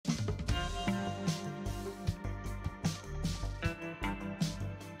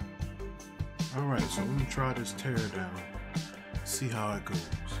Alright, so let me try this teardown. See how it goes.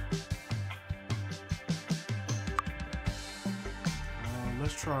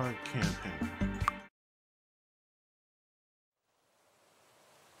 Let's try campaign.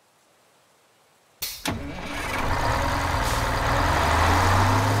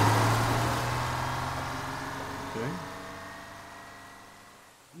 Okay.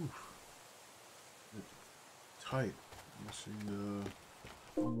 Oof. It's tight. Let's see.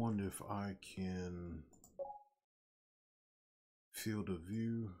 I wonder if I can field of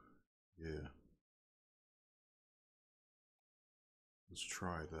view. Yeah. Let's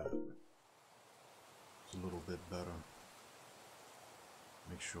try that. It's a little bit better.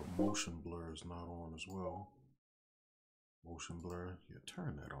 Make sure motion blur is not on as well. Motion blur. Yeah,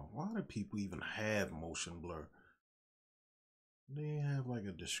 turn that on. Why do people even have motion blur? They have like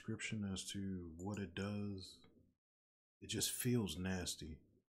a description as to what it does. It just feels nasty.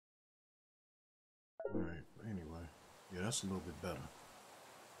 Alright, anyway. Yeah, that's a little bit better.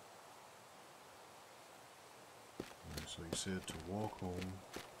 Alright, so you said to walk home.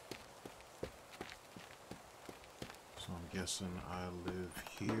 So I'm guessing I live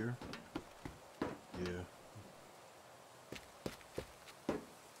here. Yeah.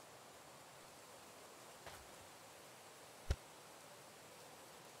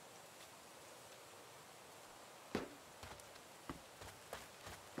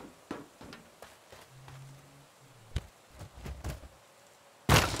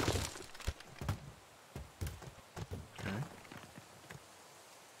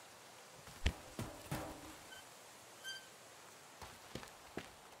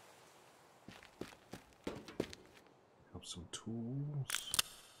 Some tools.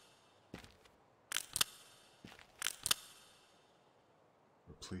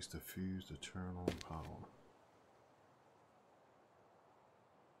 Replace the fuse to turn on power.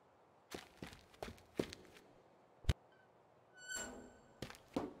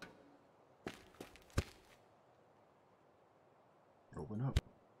 Open up.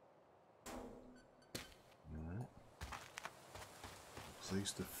 Alright.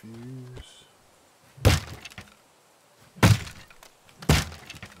 Replace the fuse.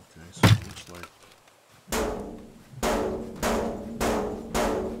 Okay, so it looks like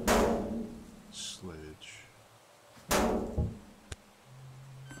sledge.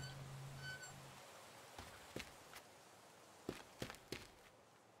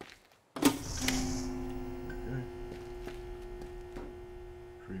 Okay.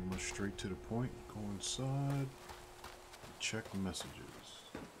 Pretty much straight to the point. Go inside. Check messages.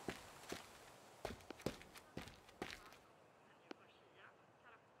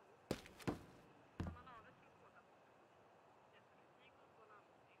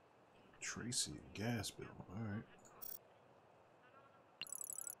 Tracy, gas bill. Alright.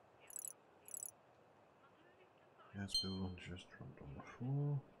 Gas bill just dropped on the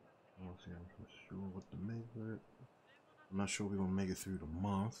floor. I don't see, I'm not sure what to make of it. I'm not sure we're gonna make it through the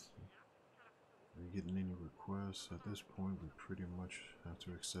month. Are you getting any requests? At this point, we pretty much have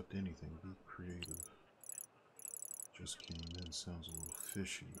to accept anything. Be creative. Just came in, sounds a little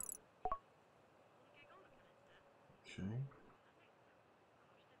fishy. Okay.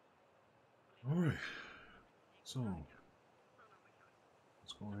 Alright. So,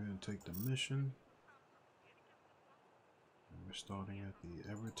 let's go ahead and take the mission. And we're starting at the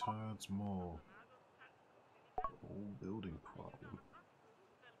Evertides Mall. Old building problem.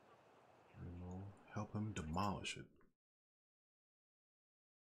 You know, help him demolish it.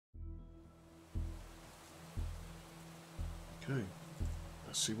 Okay,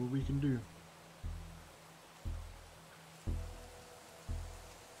 let's see what we can do.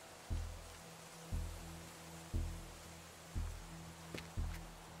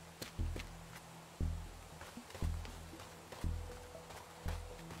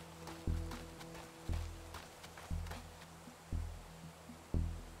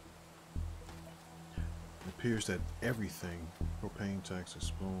 It appears that everything propane tanks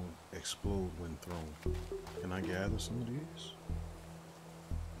explode when thrown. Can I gather some of these?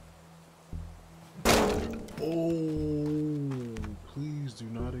 Oh, please do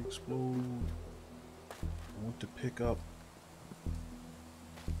not explode. I want to pick up.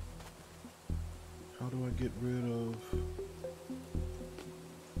 How do I get rid of?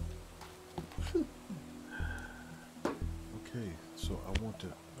 Okay, so I want to,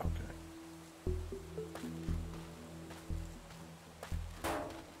 okay.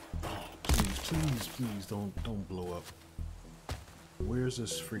 Please don't blow up. Where's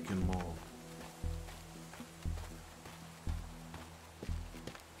this freaking mall?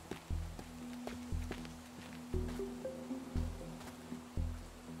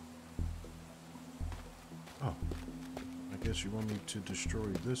 guess you want me to destroy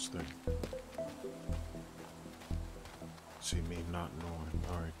this thing. See me not knowing.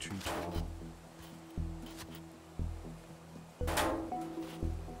 Alright, too tall.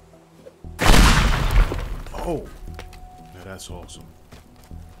 Oh! Now that's awesome.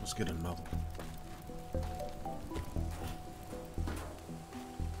 Let's get another one.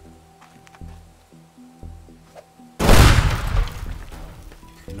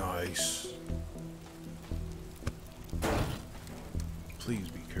 Nice. Please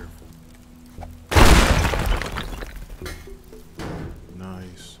be careful.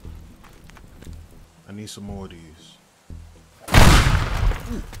 Nice. I need some more of these.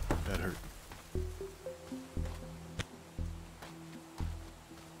 Ooh, that hurt.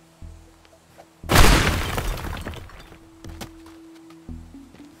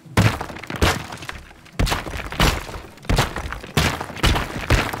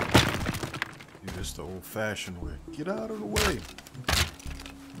 It's the old-fashioned way. Get out of the way. So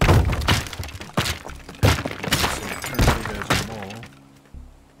turn it as a mall.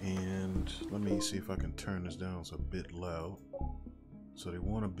 And let me see if I can turn this down. It's a bit loud. So they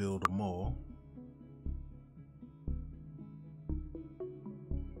want to build a mall.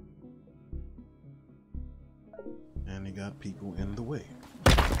 And they got people in the way.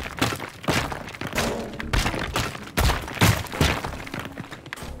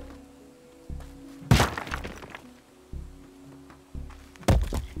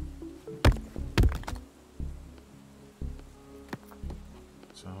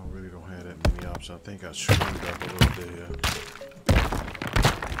 So I really don't have that many options. I think I screwed up a little bit here.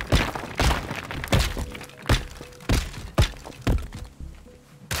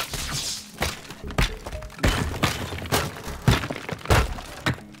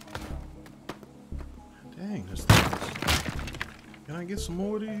 Dang, this thing is... Can I get some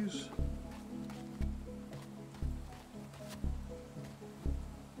more of these?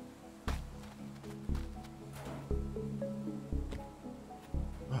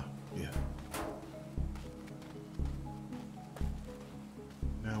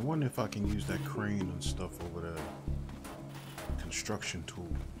 I wonder if I can use that crane and stuff over there. Construction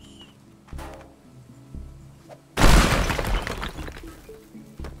tools. I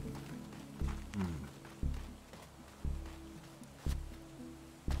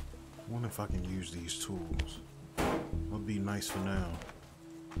wonder if I can use these tools. Would be nice for now.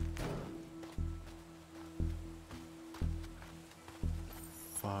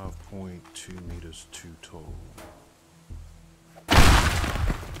 .2 meters too tall.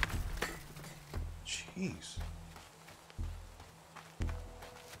 Jeez.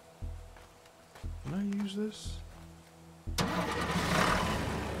 Can I use this? Oh,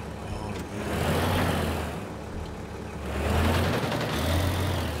 yeah.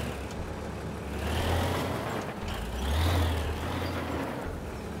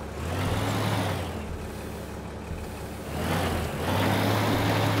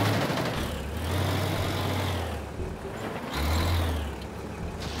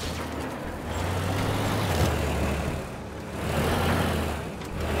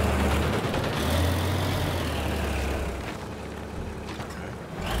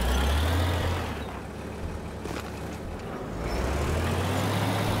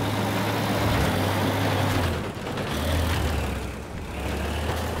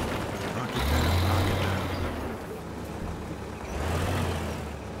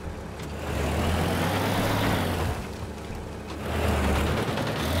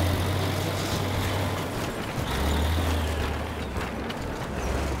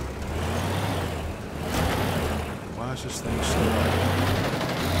 Why is this thing still up?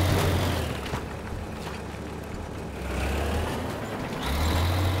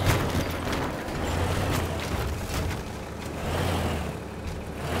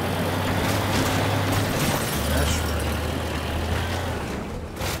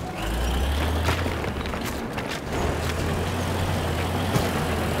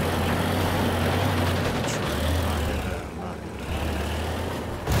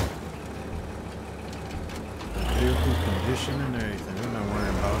 Condition and everything. I'm not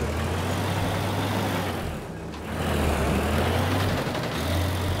worrying about it.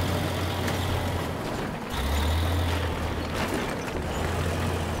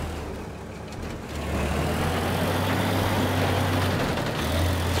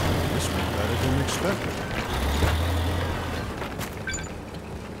 This went better than expected.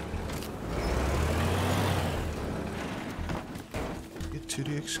 Get to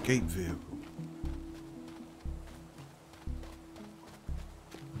the escape vehicle.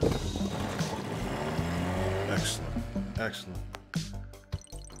 Excellent. Excellent.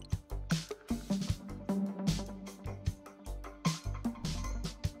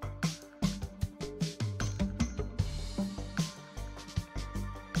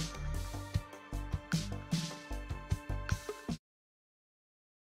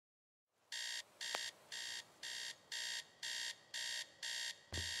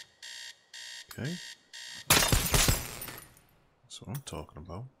 Okay. That's what I'm talking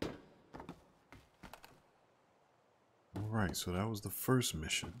about. Alright, so that was the first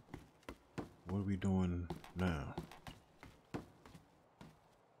mission. What are we doing now?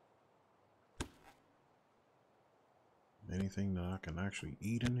 Anything that I can actually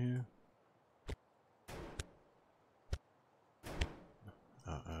eat in here?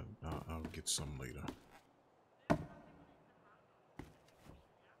 I'll get some later.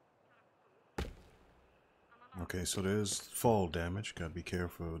 Okay, so there's fall damage. Gotta be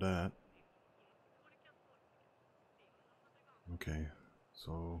careful of that. Okay,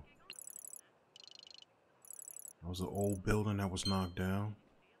 so that was an old building that was knocked down.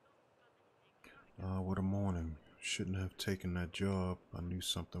 What a morning. Shouldn't have taken that job. I knew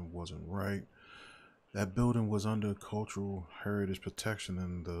something wasn't right. That building was under cultural heritage protection,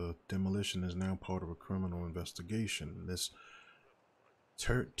 and the demolition is now part of a criminal investigation. This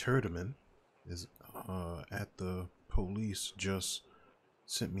Teardown is at the police just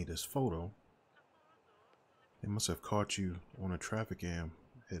sent me this photo. They must have caught you on a traffic cam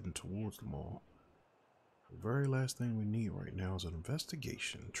heading towards the mall. The very last thing we need right now is an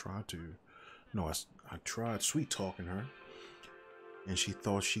investigation. I tried sweet talking her, and she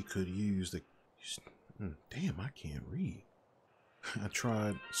thought she could use the... Damn, I can't read. I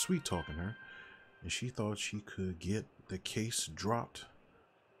tried sweet talking her, and she thought she could get the case dropped,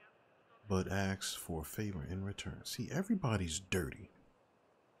 but asked for a favor in return. See, everybody's dirty.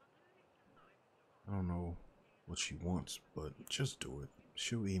 I don't know what she wants, but just do it.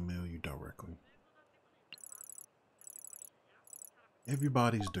 She'll email you directly.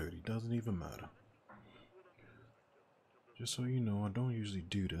 Everybody's dirty. Doesn't even matter. Just so you know, I don't usually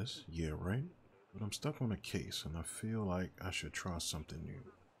do this. Yeah, right? But I'm stuck on a case, and I feel like I should try something new.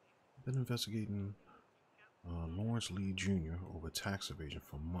 I've been investigating Lawrence Lee Jr. over tax evasion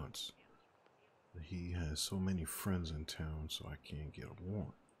for months. But he has so many friends in town, so I can't get a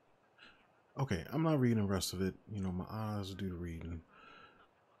warrant. Okay, I'm not reading the rest of it. You know, my eyes do the reading.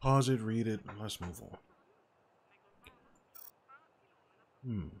 Pause it, read it, let's move on.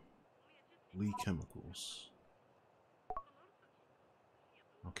 Lee Chemicals.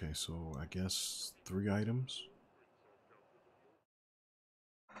 Okay, so I guess 3 items.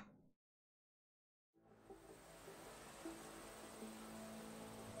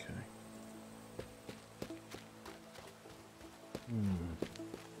 Okay.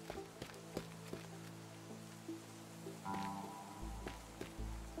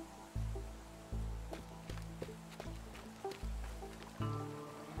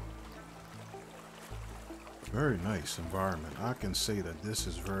 Very nice environment. I can say that this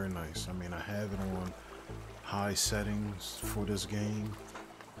is very nice. I mean, I have it on high settings for this game,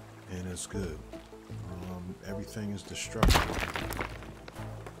 and it's good. Everything is destructible.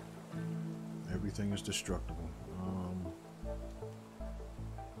 Everything is destructible.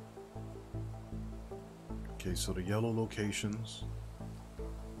 Okay, so the yellow locations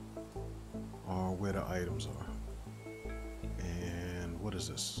are where the items are. And what is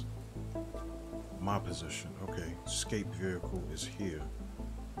this? My position. Okay, escape vehicle is here.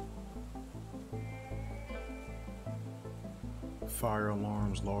 Fire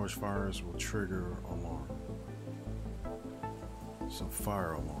alarms, large fires will trigger alarm. So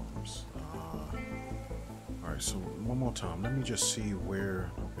fire alarms. Alright, so one more time. Let me just see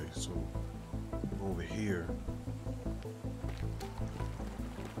where. Okay, so over here.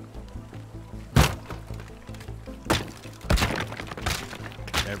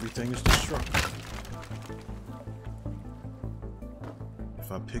 Everything is destructible.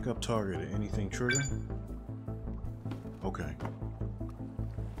 If I pick up target, anything trigger? Okay.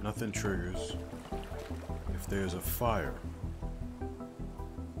 Nothing triggers. If there's a fire.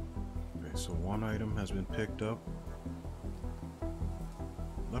 Okay, so one item has been picked up.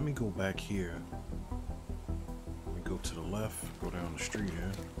 Let me go back here. Let me go to the left, go down the street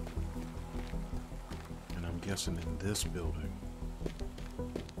here. And I'm guessing in this building.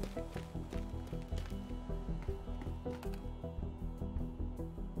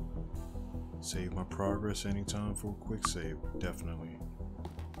 Save my progress anytime for a quick save, definitely.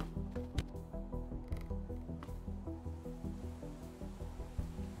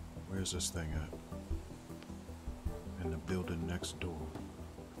 Where's this thing at? In the building next door.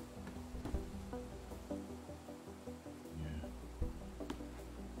 Yeah.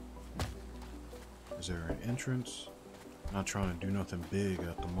 Is there an entrance? Not trying to do nothing big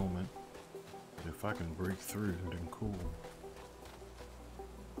at the moment. But if I can break through, then cool.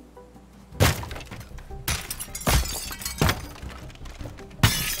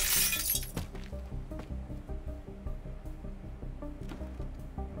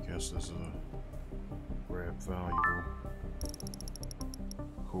 This is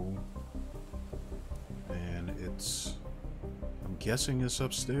cool. And it's, I'm guessing it's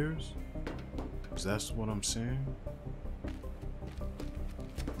upstairs, because that's what I'm seeing.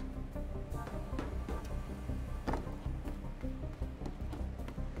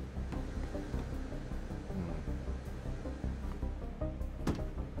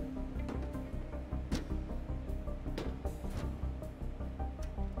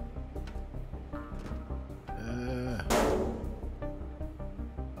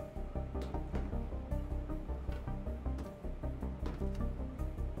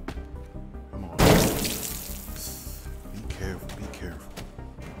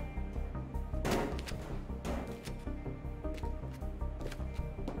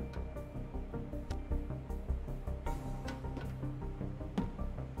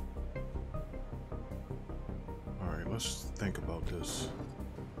 Let's think about this.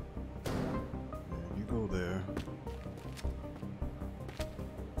 And you go there.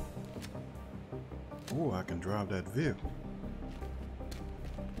 Oh, I can drive that vehicle.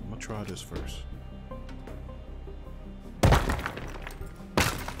 I'm gonna try this first.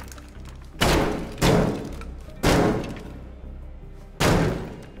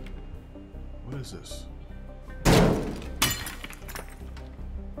 What is this?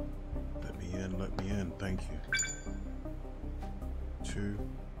 Let me in, thank you. 2.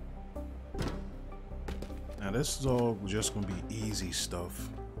 Now this is all just gonna be easy stuff.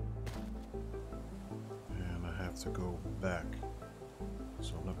 And I have to go back.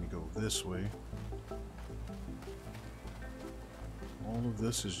 So let me go this way. All of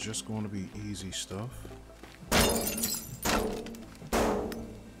this is just going to be easy stuff.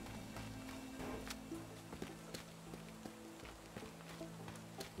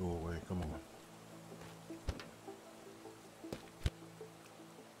 Go away, come on.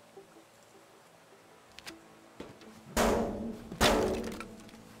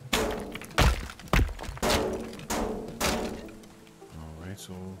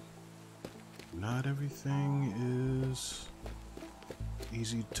 So, not everything is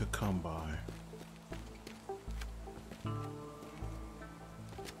easy to come by.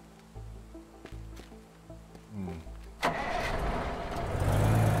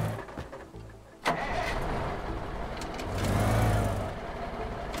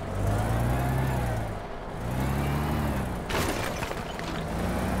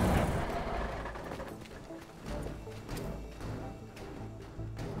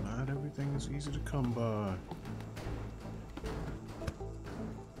 Everything is easy to come by.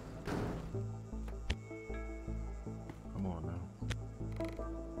 Come on now.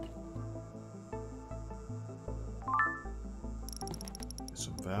 Get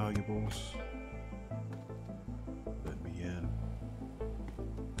some valuables. Let me in.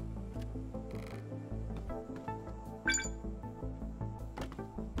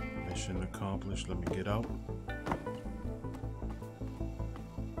 Mission accomplished. Let me get out.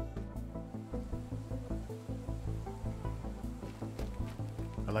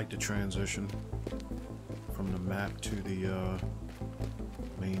 I like the transition from the map to the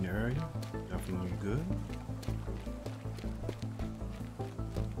main area. Definitely good.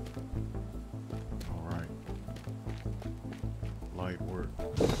 All right. Light work.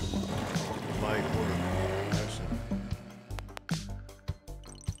 Light work. Excellent.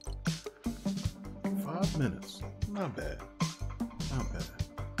 5 minutes. Not bad. Not bad.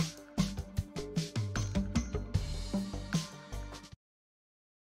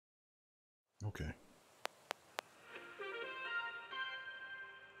 Okay.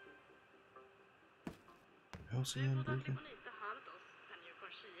 LCN breaking.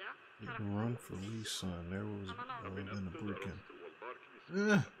 You can run for Lee's son. There was been a break-in.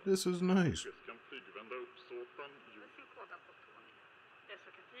 Yeah, this is nice.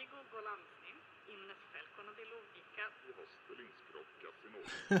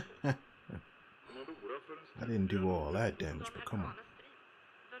 I didn't do all that damage, but come on.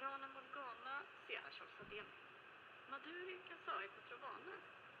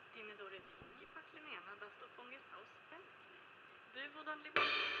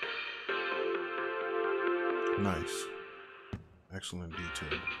 Nice. Excellent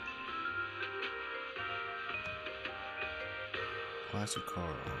detail. Classic car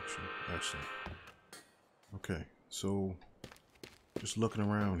auction. Excellent. Okay, so just looking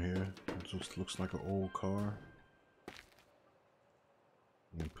around here, it just looks like an old car.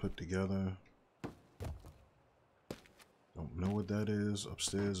 And put together. Don't know what that is.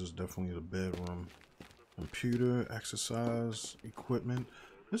 Upstairs is definitely the bedroom. Computer, exercise, equipment.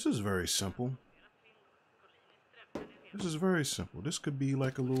 This is very simple. This is very simple. This could be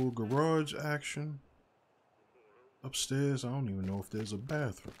like a little garage action. Upstairs, I don't even know if there's a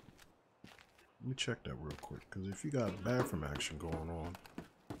bathroom. Let me check that real quick, because if you got bathroom action going on,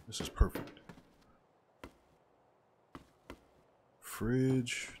 this is perfect.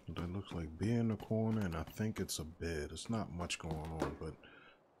 Fridge, that looks like beer in the corner, and I think it's a bed. It's not much going on, but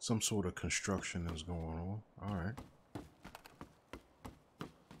some sort of construction is going on. Alright.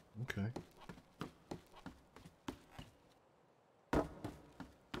 Okay.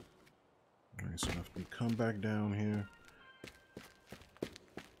 Alright, so if we come back down here,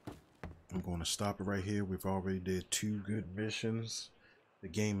 I'm going to stop it right here. We've already did 2 good missions. The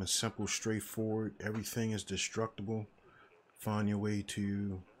game is simple, straightforward. Everything is destructible. Find your way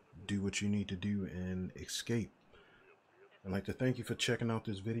to do what you need to do and escape. I'd like to thank you for checking out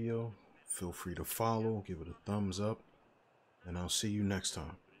this video. Feel free to follow, give it a thumbs up, and I'll see you next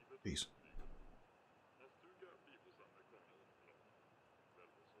time. Peace.